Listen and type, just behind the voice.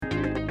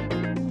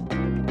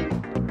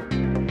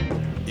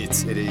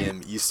It's 8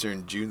 a.m.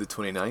 Eastern, June the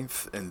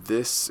 29th, and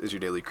this is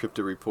your daily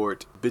crypto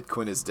report.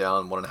 Bitcoin is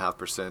down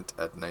 1.5%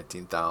 at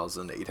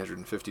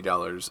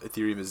 $19,850.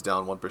 Ethereum is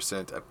down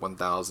 1% at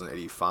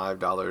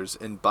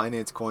 $1,085, and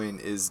Binance Coin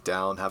is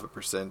down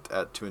 0.5%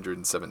 at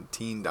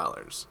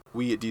 $217.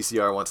 We at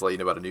DCR want to let you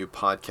know about a new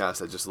podcast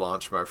that just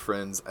launched from our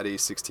friends at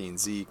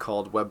A16Z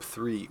called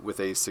Web3 with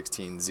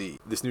A16Z.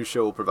 This new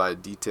show will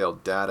provide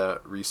detailed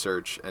data,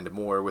 research, and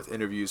more with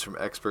interviews from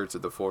experts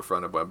at the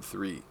forefront of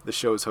Web3. The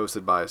show is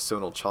hosted by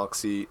Sonal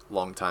Chalksey,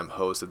 longtime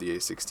host of the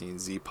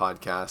A16Z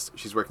podcast.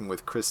 She's working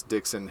with Chris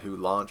Dixon, who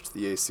launched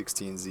the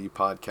A16Z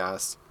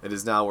podcast, and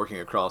is now working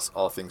across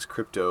all things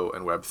crypto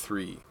and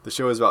Web3. The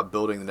show is about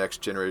building the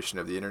next generation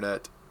of the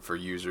internet for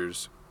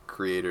users,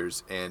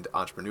 creators, and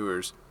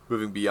entrepreneurs,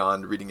 moving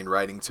beyond reading and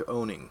writing to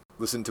owning.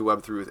 Listen to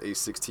Web3 with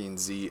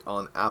A16Z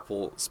on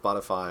Apple,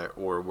 Spotify,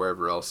 or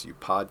wherever else you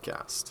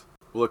podcast.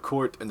 Well, a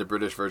court in the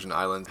British Virgin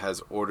Islands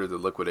has ordered the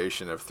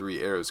liquidation of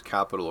Three Arrows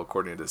Capital,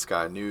 according to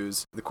Sky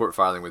News. The court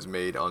filing was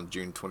made on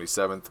June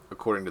 27th.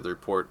 According to the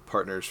report,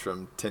 partners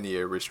from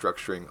Tenia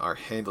Restructuring are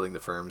handling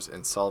the firm's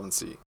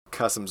insolvency.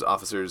 Customs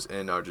officers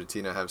in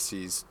Argentina have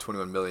seized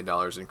 $21 million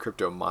in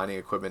crypto mining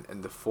equipment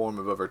in the form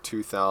of over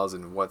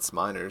 2,000 Watts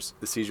miners.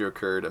 The seizure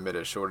occurred amid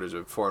a shortage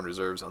of foreign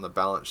reserves on the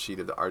balance sheet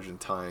of the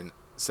Argentine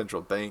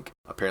Central Bank.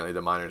 Apparently,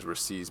 the miners were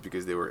seized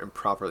because they were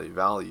improperly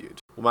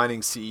valued.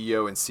 Mining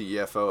CEO and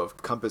CFO of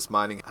Compass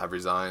Mining have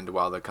resigned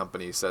while the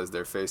company says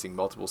they're facing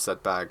multiple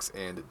setbacks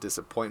and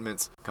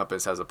disappointments.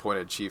 Compass has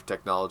appointed Chief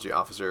Technology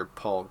Officer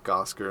Paul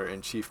Gosker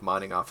and Chief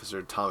Mining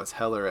Officer Thomas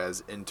Heller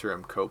as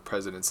interim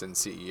co-presidents and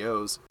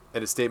CEOs.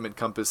 In a statement,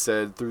 Compass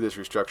said, "Through this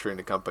restructuring,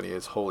 the company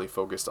is wholly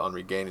focused on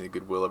regaining the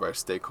goodwill of our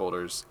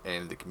stakeholders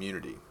and the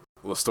community."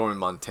 Well, a storm in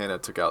Montana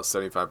took out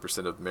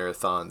 75% of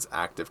Marathon's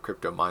active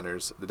crypto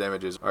miners. The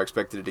damages are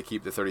expected to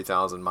keep the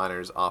 30,000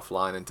 miners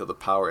offline until the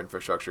power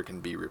infrastructure can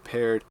be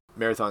repaired.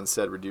 Marathon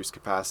said reduced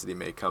capacity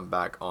may come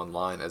back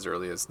online as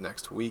early as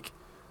next week.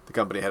 The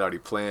company had already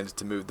planned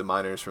to move the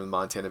miners from the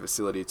Montana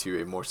facility to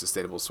a more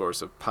sustainable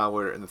source of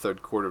power in the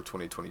third quarter of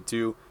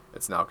 2022.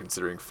 It's now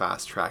considering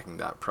fast-tracking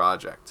that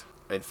project.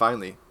 And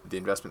finally, the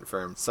investment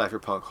firm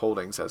Cypherpunk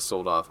Holdings has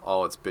sold off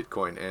all its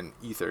Bitcoin and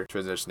Ether,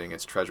 transitioning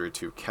its treasury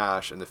to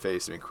cash in the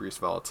face of increased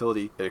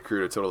volatility. It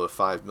accrued a total of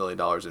 $5 million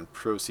in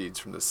proceeds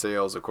from the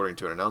sales, according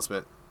to an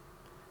announcement.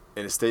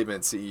 In a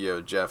statement,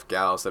 CEO Jeff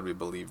Gao said, "We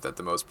believe that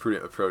the most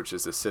prudent approach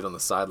is to sit on the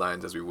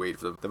sidelines as we wait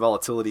for the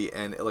volatility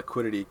and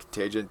illiquidity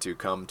contagion to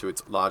come to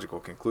its logical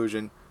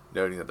conclusion,"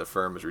 noting that the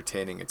firm is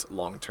retaining its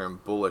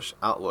long-term bullish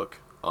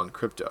outlook on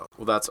crypto.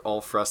 Well, that's all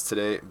for us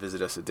today.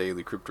 Visit us at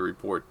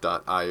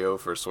dailycryptoreport.io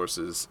for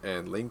sources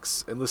and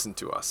links, and listen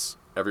to us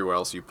everywhere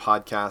else you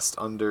podcast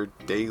under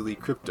Daily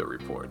Crypto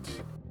Report.